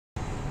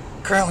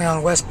Currently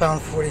on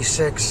westbound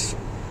 46,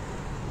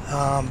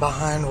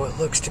 behind what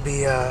looks to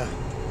be a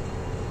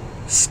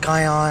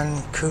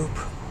Scion coupe,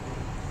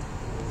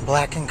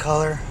 black in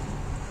color.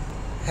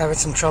 Having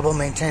some trouble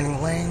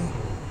maintaining lane.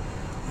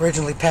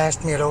 Originally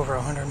passed me at over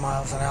 100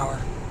 miles an hour.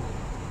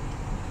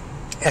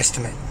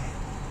 Estimate.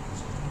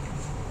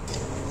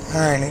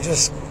 Alright, he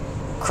just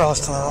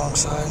crossed on the wrong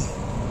side.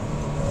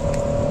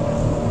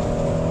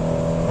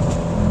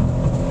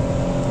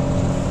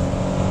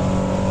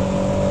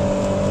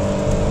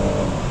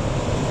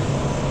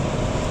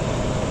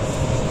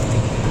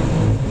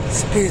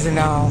 Speeds are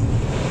now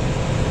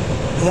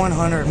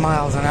 100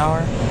 miles an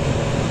hour.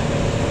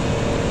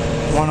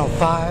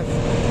 105.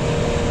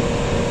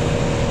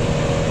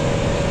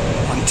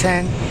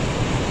 110.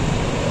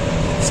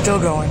 Still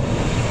going.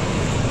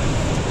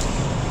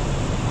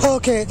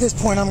 Okay, at this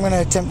point I'm going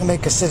to attempt to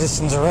make a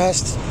citizen's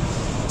arrest.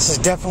 This is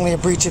definitely a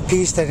breach of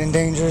peace that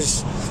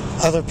endangers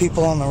other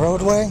people on the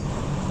roadway.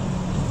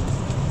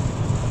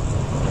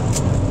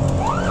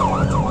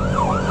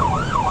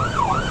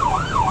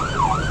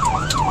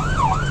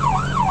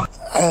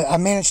 I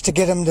managed to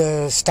get him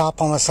to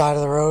stop on the side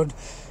of the road.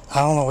 I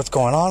don't know what's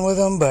going on with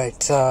him,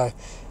 but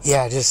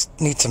yeah, I just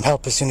need some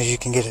help as soon as you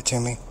can get it to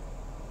me.